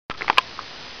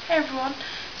Hey everyone,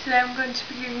 today I'm going to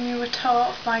be giving you a tour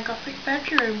of my Gothic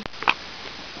bedroom.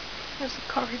 Here's the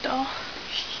corridor.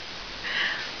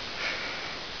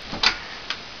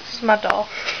 This is my door.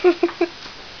 As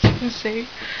you can see.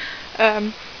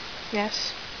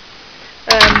 Yes.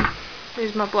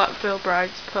 Here's my Black Veil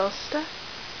Brides poster.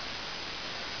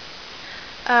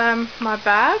 My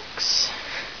bags.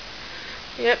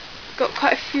 Yep, got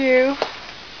quite a few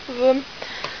of them.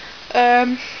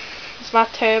 It's my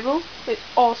table, it's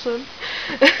awesome.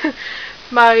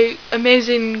 My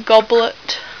amazing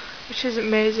goblet, which is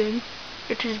amazing,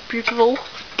 it is beautiful.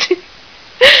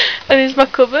 And here's my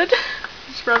cupboard,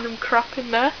 just random crap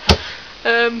in there.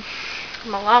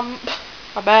 My lamp,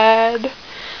 my bed.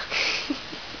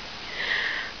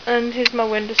 And here's my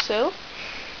windowsill.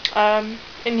 In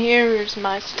here is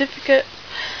my certificate.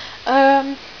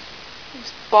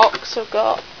 This box I've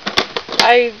got.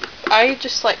 I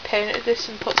just like painted this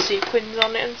and put sequins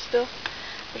on it and stuff.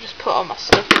 I just put all my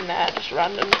stuff in there, just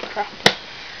random crap.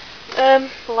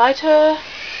 Lighter,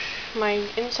 my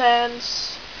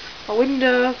incense, my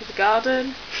window for the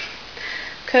garden,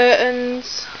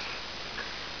 curtains.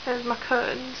 There's my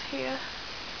curtains here,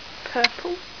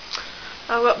 purple.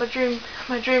 I've got my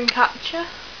dream catcher.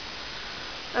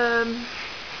 And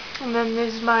then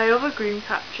there's my other dream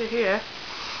catcher here.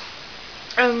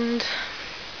 And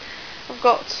I've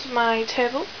got my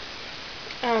table.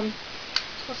 It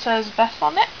says Beth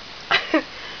on it. This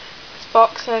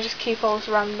box, and I just keep all this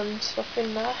random stuff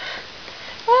in there.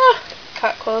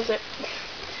 Can't close it.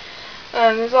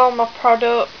 And there's all my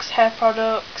products, hair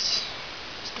products,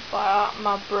 stuff like that.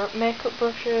 My makeup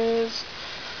brushes,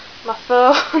 my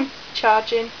phone,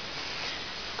 charging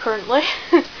currently,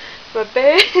 my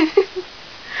bed,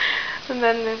 and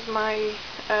then there's my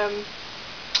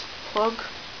plug,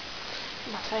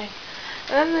 my thing.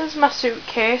 And then there's my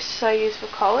suitcase I use for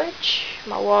college,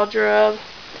 my wardrobe.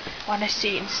 Wanna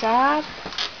see inside?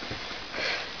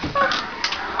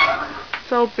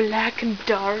 It's all black and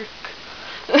dark.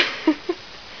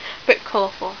 Bit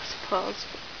colourful, I suppose.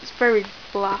 It's very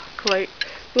black. Like,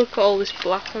 look at all this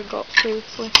black I got.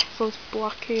 Seriously, so it's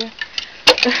black here,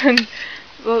 and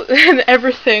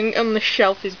everything on the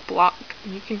shelf is black,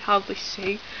 and you can hardly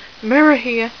see. Mirror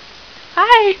here.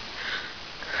 Hi.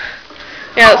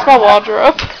 Yeah, that's my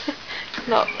wardrobe.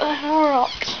 not my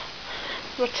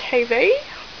TV.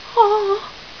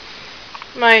 Oh.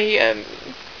 My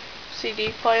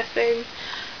CD player thing.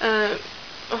 My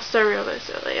stereo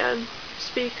basically, and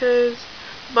speakers,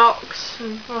 box,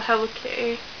 and my Hello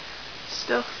Kitty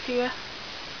stuff here.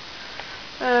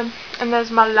 And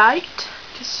there's my light.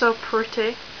 It's so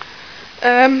pretty.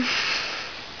 Here's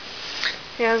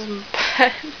my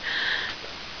bed.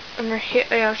 And right here,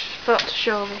 I just forgot to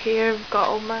show over here, I've got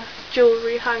all my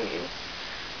jewellery hanging.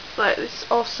 Like this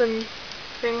awesome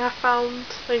thing I found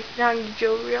that you can hang your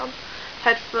jewellery on.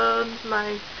 Headphones,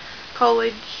 my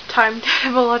college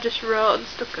timetable I just wrote and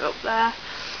stuck it up there.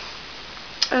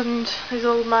 And there's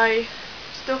all my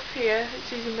stuff here,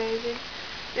 which is amazing.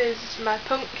 There's my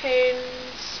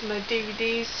pumpkins, my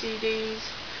DVDs, CDs,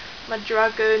 my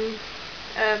dragon,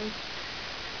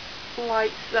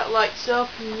 light that lights up,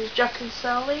 and there's Jack and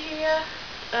Sally here,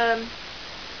 and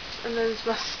then there's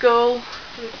my skull,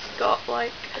 and it's got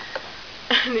like,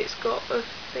 and it's got a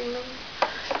thing on.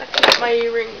 I can put my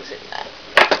earrings in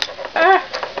there.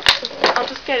 I'll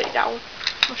just get it down.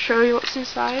 I'll show you what's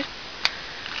inside.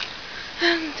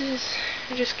 And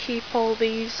I just keep all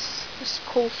this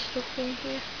cool stuff in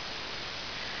here.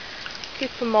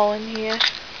 Keep them all in here.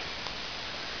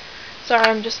 Sorry,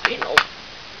 I'm just being all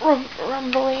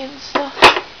rumbly and stuff.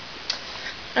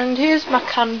 And here's my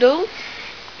candle.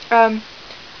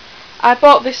 I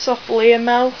bought this off Leah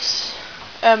Mouse.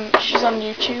 She's on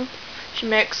YouTube. She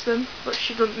makes them, but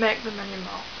she doesn't make them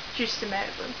anymore. She used to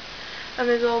make them. And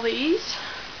there's all these.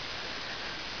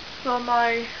 All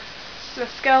my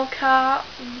skull cat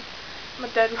and my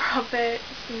dead rabbits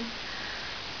and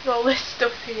all this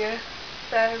stuff here.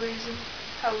 Fairies and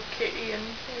Hello Kitty and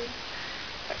things.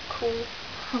 Quite cool.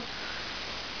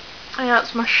 And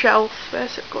that's my shelf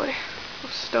basically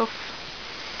of stuff.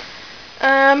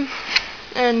 And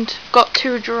I've got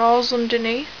two drawers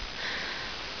underneath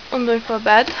my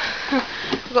bed.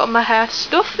 I've got my hair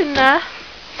stuff in there,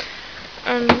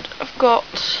 and I've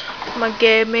got my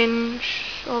gaming,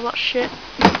 all that shit.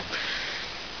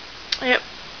 Yep,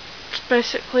 that's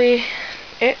basically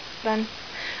it then.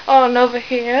 Oh, and over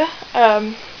here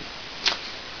I've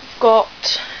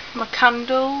got my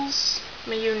candles,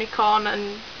 my unicorn,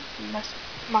 and my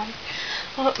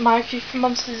FIFA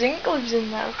Monsters Inc. lives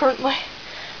in there currently.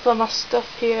 Got my stuff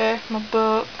here, my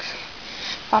books,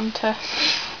 Fanta.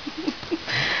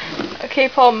 I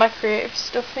keep all my creative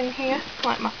stuff in here,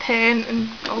 like my paint and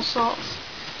all sorts.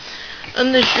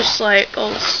 And there's just like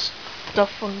all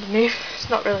stuff underneath. It's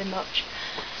not really much.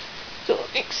 So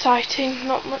exciting,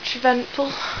 not much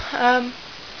eventful.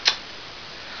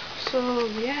 So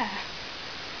yeah,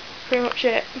 pretty much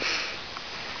it.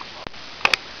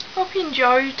 Hope you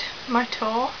enjoyed my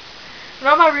tour. I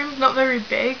know my room's not very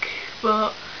big,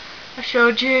 but I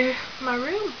showed you my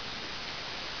room.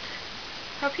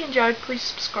 Hope you enjoyed. Please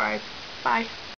subscribe. Bye.